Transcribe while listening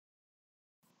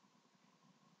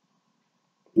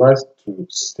Nice to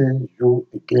see you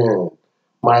again.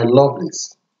 My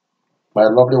lovelies, my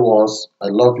lovely ones, I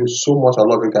love you so much. I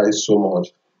love you guys so much.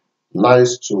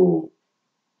 Nice to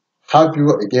have you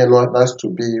again. Nice to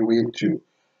be with you.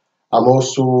 I'm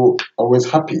also always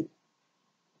happy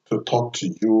to talk to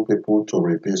you people to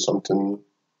reveal something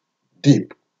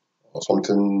deep or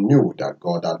something new that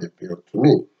God has revealed to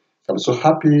me. I'm so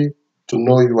happy to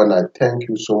know you and I thank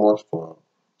you so much for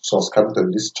subscribing to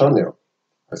this channel.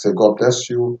 I say God bless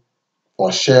you for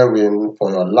sharing,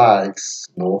 for your likes,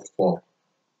 for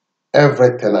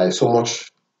everything. I so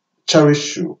much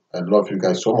cherish you. I love you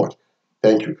guys so much.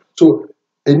 Thank you. So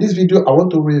in this video, I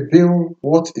want to reveal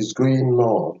what is going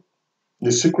on.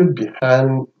 The secret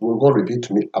behind will God reveal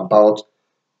to me about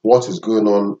what is going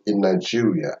on in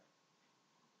Nigeria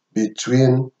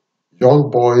between young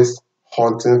boys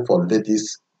hunting for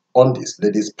ladies on this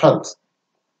ladies pants.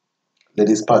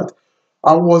 Ladies pants.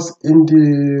 I was in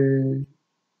the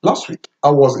last week.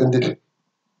 I was in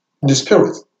the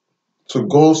spirit. So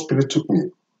God's spirit took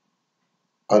me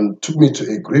and took me to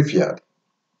a graveyard.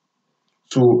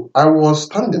 So I was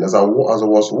standing as I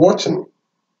was watching.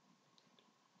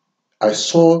 I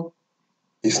saw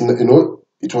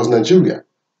it was Nigeria.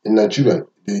 In Nigeria,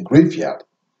 the graveyard.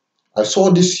 I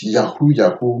saw these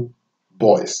Yahoo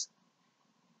boys.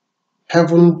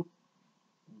 Heaven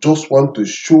just want to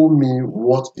show me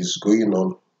what is going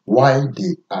on, why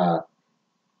they are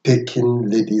taking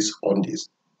ladies on this,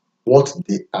 what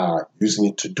they are using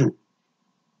it to do.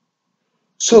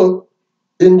 So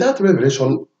in that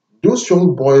revelation, those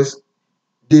young boys,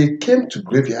 they came to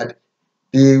graveyard,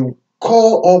 they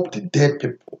call up the dead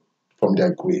people from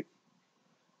their grave.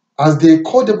 As they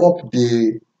call them up,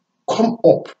 they come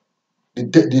up. The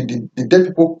dead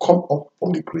people come up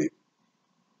from the grave.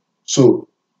 So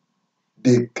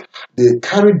they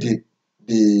carry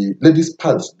the ladies'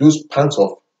 pants, those pants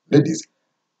of ladies,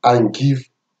 and give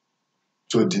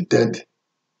to the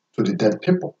dead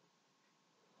people.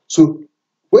 So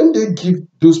when they give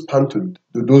those pants to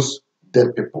those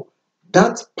dead people,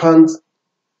 that pants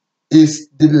is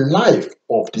the life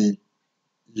of the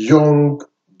young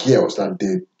girls that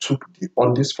they took the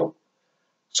undies from.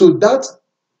 So that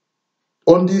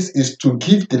undies is to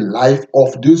give the life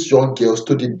of those young girls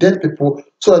to the dead people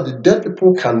so that the dead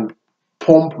people can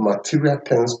pump material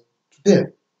things to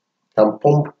them. Can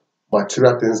pump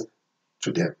material things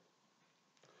to them.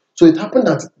 So it happened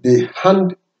that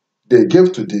they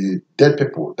gave to the dead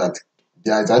people that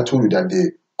as I told you that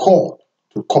they called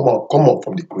to come up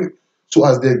from the grave. So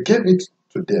as they gave it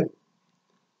to them,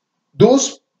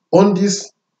 those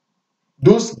undies,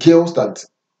 those girls that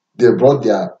they brought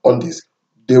their undies,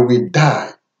 they will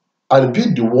die and be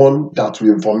the one that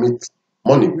will vomit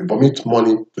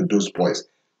money to those boys.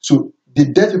 So the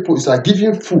dead people is like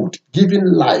giving food, giving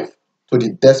life to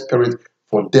the desperate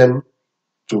for them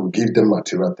to give them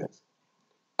material things.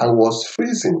 I was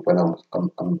freezing when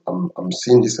I'm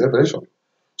seeing this revelation.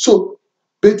 So,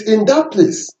 but in that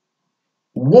place,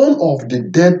 one of the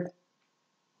dead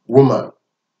woman,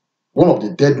 one of the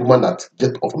dead woman that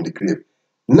get up from the grave,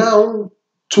 now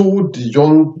told the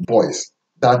young boys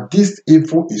that this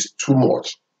evil is too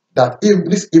much. That if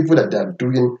this evil that they are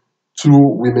doing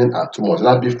through women are too much.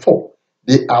 That before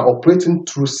they are operating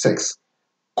through sex,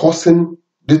 causing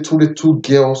little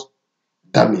girls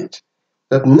damage.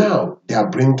 That now they are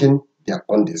bringing their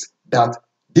undies. That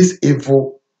this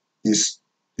evil is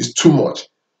too much.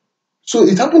 So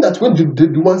it happened that when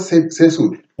the one said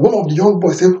so, one of the young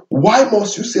boys said, "Why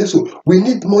must you say so? We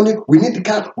need money, we need the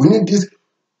car, we need this."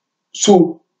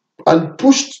 So, and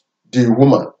pushed the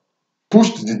woman,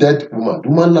 pushed the dead woman. The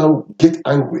woman now get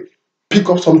angry, pick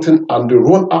up something and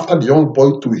run after the young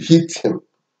boy to hit him,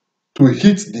 to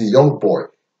hit the young boy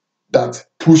that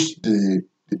pushed the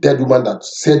dead woman that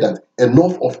said that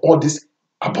enough of all this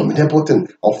abominable thing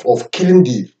of killing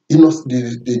the innocent,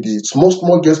 the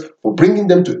small girls for bringing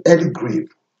them to early grave.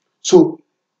 So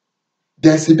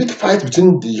there's a big fight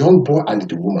between the young boy and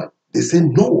the woman. They say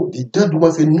no. The dead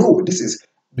woman say no. This is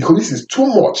because this is too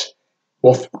much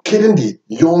of killing the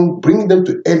young, bringing them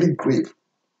to early grave.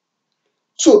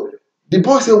 So the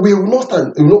boy said, "We will not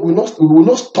stand. We will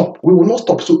not stop. We will not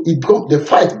stop." So the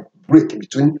fight break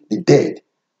between the dead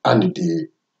and the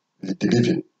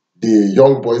living, the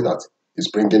young boy that is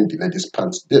bringing the ladies'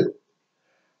 pants there.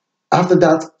 After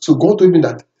that, so God told me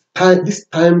that this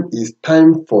time is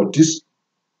time for this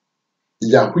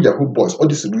Yahoo boys, all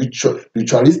these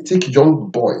ritualistic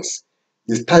young boys.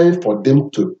 It's time for them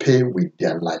to pay with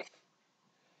their life.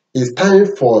 It's time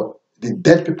for the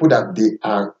dead people that they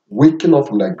are waking up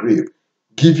from their grave,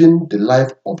 giving the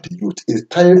life of the youth. It's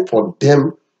time for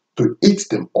them to eat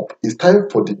them up. It's time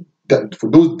for the that for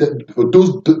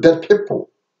those dead people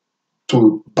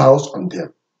to bounce on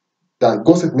them. That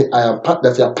God said to me, I am part,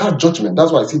 that you are part judgment.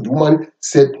 That's why I see the woman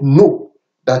said no,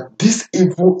 that this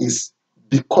evil is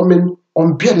becoming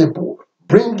unbearable,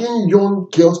 bringing young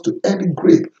girls to early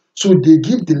grave. So they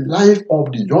give the life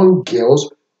of the young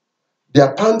girls.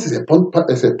 Their pants is a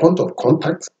point of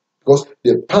contact, because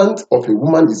the pant of a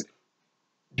woman is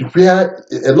where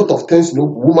a lot of things,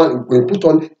 woman, when you put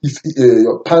on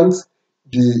your pants,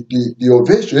 the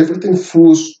ovation, everything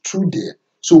flows through there.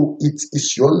 So it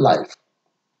is your life.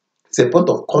 It's a point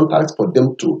of contact for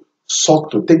them to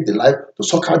suck out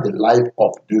the life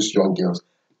of those young girls,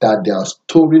 that they are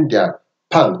storing their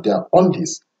pants, their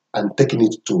undies, and taking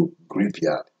it to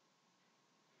graveyard.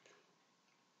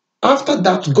 After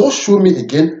that, God showed me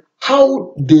again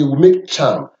how they will make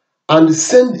charm and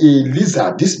send a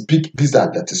lizard, this big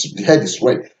lizard that is the head is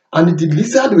red, and the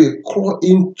lizard will crawl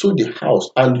into the house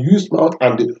and use mouth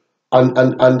and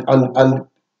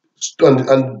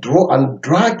draw and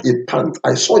drag a pant.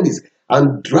 I saw this,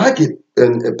 and drag a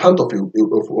pant of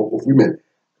women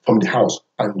from the house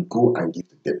and go and give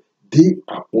to them. They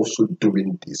are also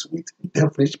doing this with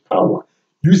devilish power,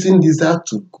 using lizard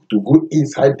to go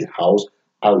inside the house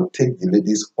and take the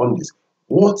ladies on this.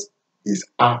 What is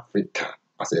Africa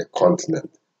as a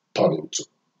continent turning to?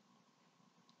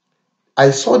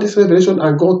 I saw this revelation,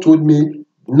 and God told me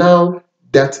now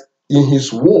that in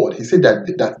His word, He said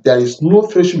that there is no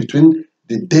friendship between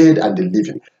the dead and the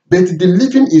living. But the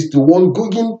living is the one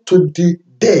going to the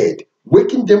dead,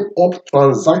 waking them up,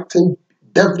 transacting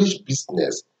devilish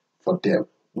business for them.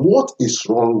 What is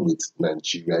wrong with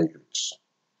Nigerian youths?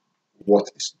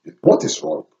 What is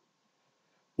wrong?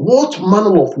 What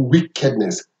manner of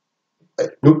wickedness?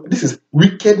 No, this is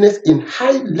wickedness in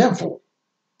high level.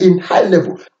 In high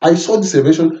level. I saw this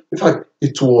revelation. In fact,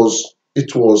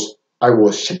 I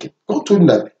was shaking. God told me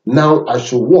that now I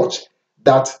should watch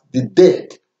that the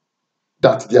dead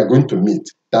that they are going to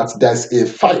meet, that there's a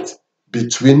fight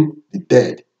between the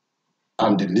dead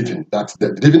and the living, that the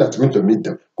living that are going to meet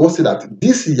them. God said that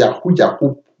these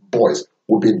Yahoo boys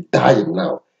will be dying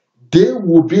now. They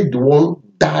will be the one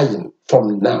dying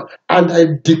from now. And I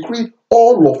decree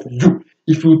all of you,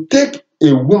 if you take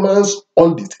a woman's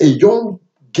on this, a young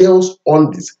girl's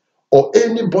on this, or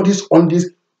anybody's on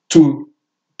this to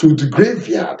the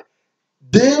graveyard,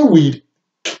 they will,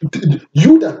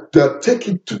 you that take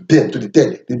it to them, to the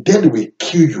dead will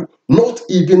kill you, not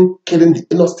even killing the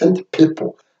innocent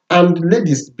people. And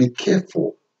ladies, be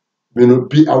careful,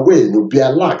 be aware, be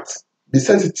alert, be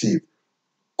sensitive,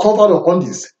 cover on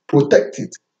this, protect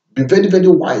it, be very, very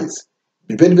wise,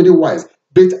 be very, very wise.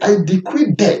 But I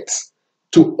decree death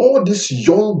to all these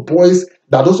young boys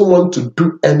that doesn't want to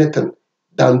do anything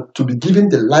than to be giving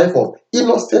the life of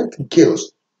innocent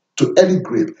girls to early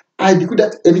grave. I decree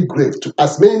that early grave to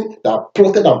as many that are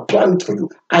plotted and planned for you.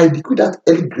 I decree that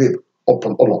early grave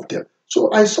upon all of them. So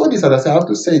I saw this, and I said, I have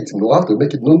to say it, I have to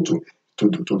make it known to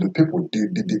the people.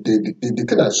 The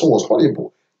thing I saw was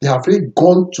horrible. They have really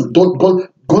gone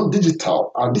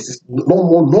digital, and this is no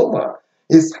more normal.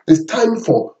 It's time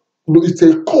for, it's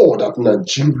a call that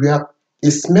Nigeria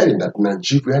is smelling, that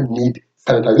Nigeria need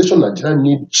sanitization, Nigeria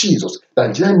need Jesus,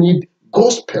 Nigeria need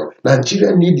gospel,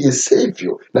 Nigeria need a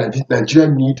savior, Nigeria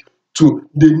need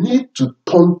to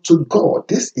turn to God.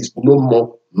 This is no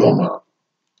more normal.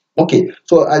 Okay,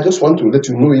 so I just want to let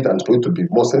you know it and for you to be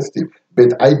more sensitive.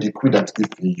 But I decree that if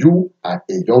you are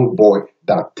a young boy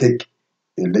that take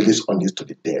a ladies on this to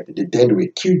the dead will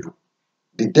kill you.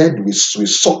 The dead will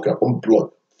suck your own blood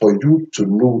for you to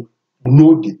know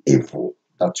the evil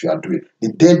that you are doing.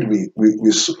 The dead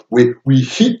will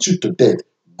hit you to death.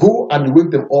 Go and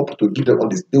wake them up to give them on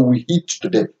this. They will hit you to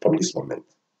death from this moment.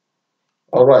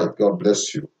 All right, God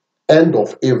bless you. End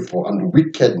of evil and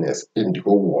wickedness in the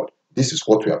whole world. This is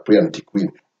what we are praying and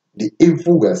decreeing. The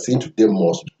evil we are seeing today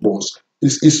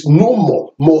is no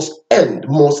more, must end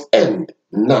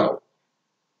now.